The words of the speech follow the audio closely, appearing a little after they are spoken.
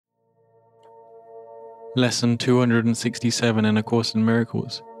Lesson 267 in A Course in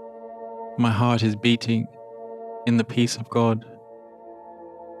Miracles. My heart is beating in the peace of God.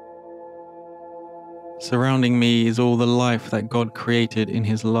 Surrounding me is all the life that God created in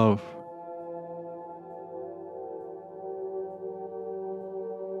His love.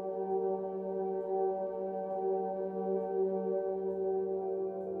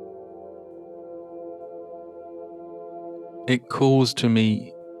 It calls to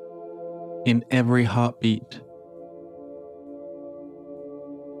me in every heartbeat.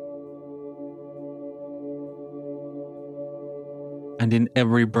 And in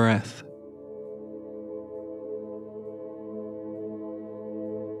every breath.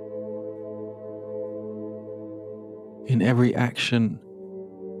 In every action.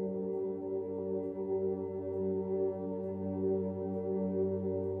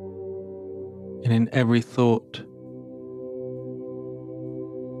 And in every thought.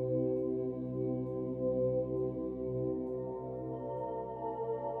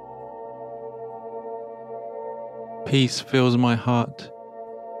 Peace fills my heart.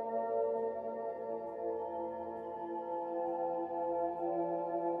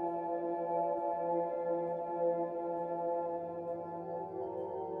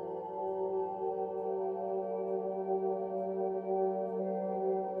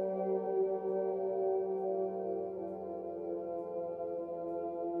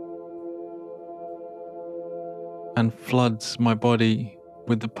 And floods my body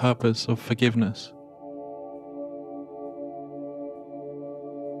with the purpose of forgiveness.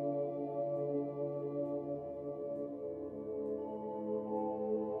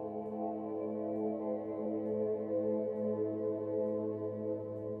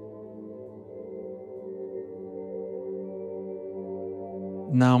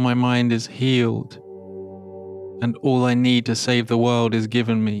 Now my mind is healed, and all I need to save the world is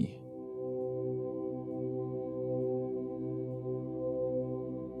given me.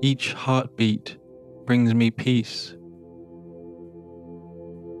 Each heartbeat brings me peace.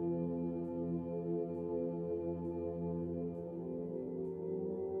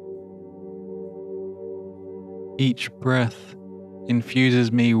 Each breath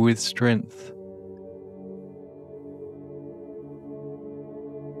infuses me with strength.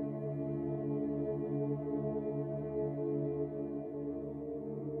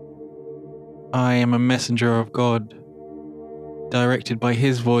 I am a messenger of God, directed by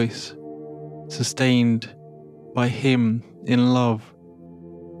His voice, sustained by Him in love.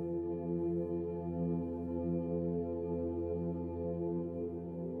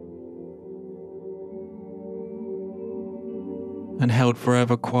 And held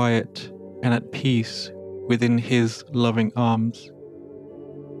forever quiet and at peace within His loving arms.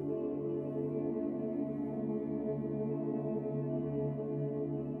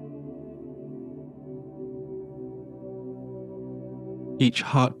 Each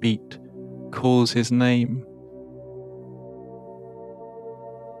heartbeat calls His name.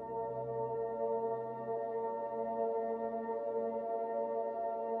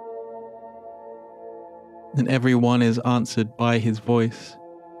 And every one is answered by His voice,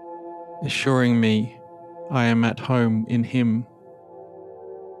 assuring me I am at home in Him.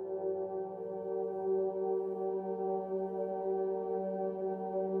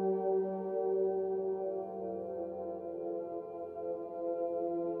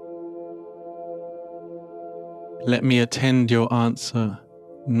 Let me attend your answer,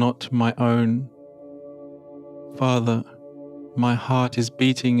 not my own. Father, my heart is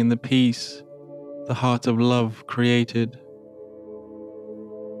beating in the peace the heart of love created.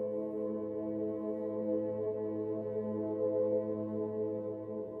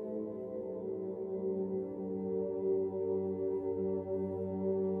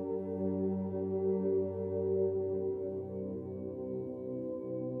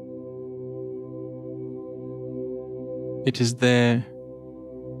 It is there,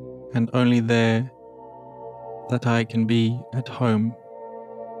 and only there, that I can be at home.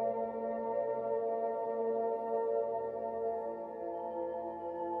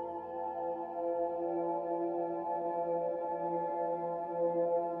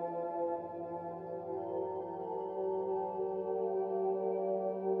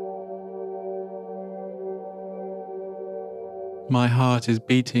 My heart is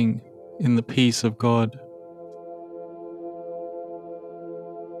beating in the peace of God.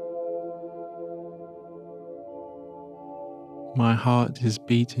 My heart is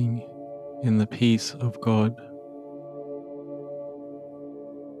beating in the peace of God.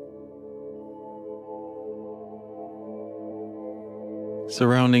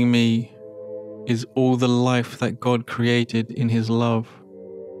 Surrounding me is all the life that God created in His love.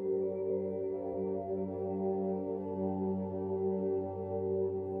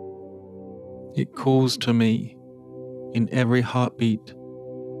 It calls to me in every heartbeat.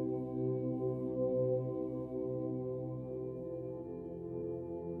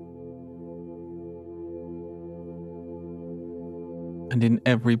 And in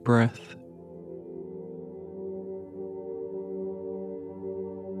every breath.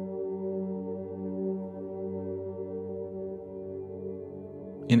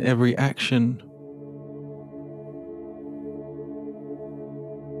 In every action.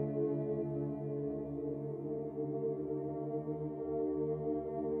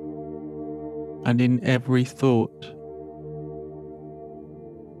 And in every thought.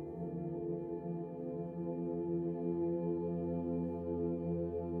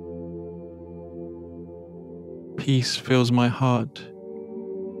 Peace fills my heart.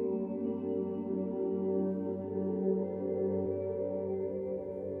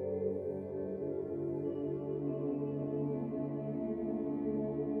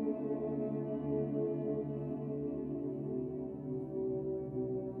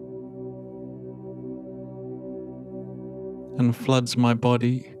 And floods my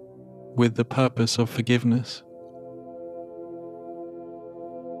body with the purpose of forgiveness.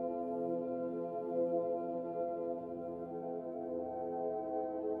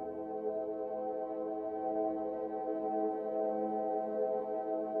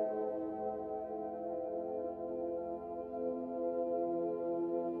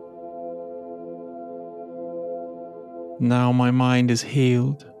 Now my mind is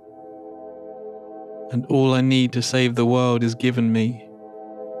healed, and all I need to save the world is given me.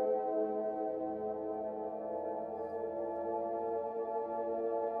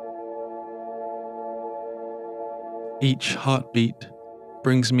 Each heartbeat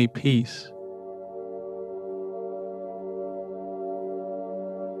brings me peace.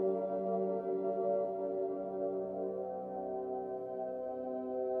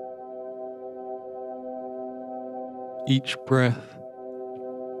 Each breath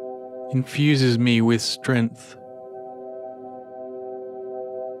infuses me with strength.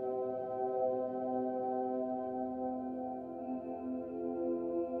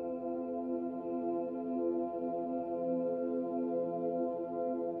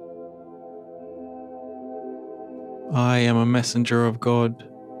 I am a messenger of God,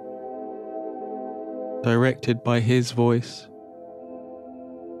 directed by His voice,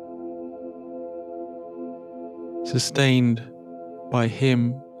 sustained by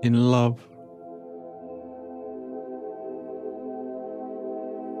Him in love.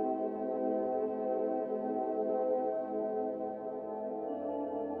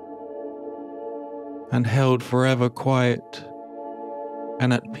 And held forever quiet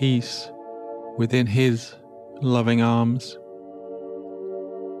and at peace within His loving arms.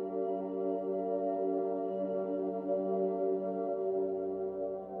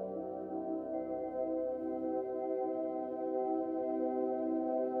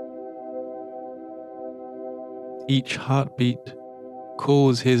 Each heartbeat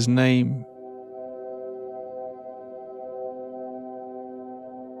calls His name.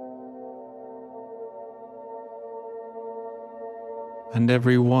 And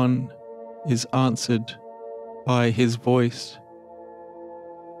every one is answered by His voice.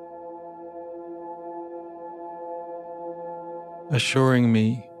 Assuring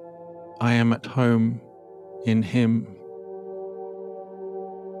me I am at home in Him.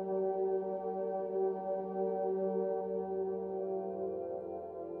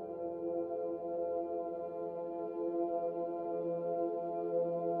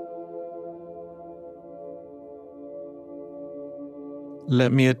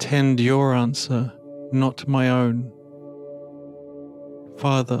 Let me attend your answer, not my own.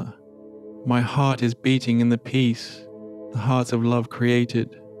 Father, my heart is beating in the peace the heart of love created.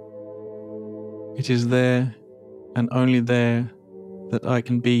 It is there, and only there, that I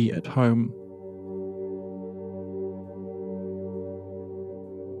can be at home.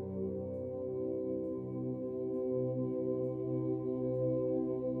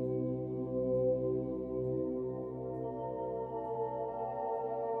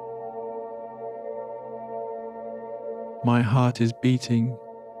 My heart is beating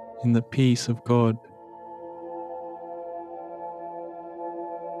in the peace of God.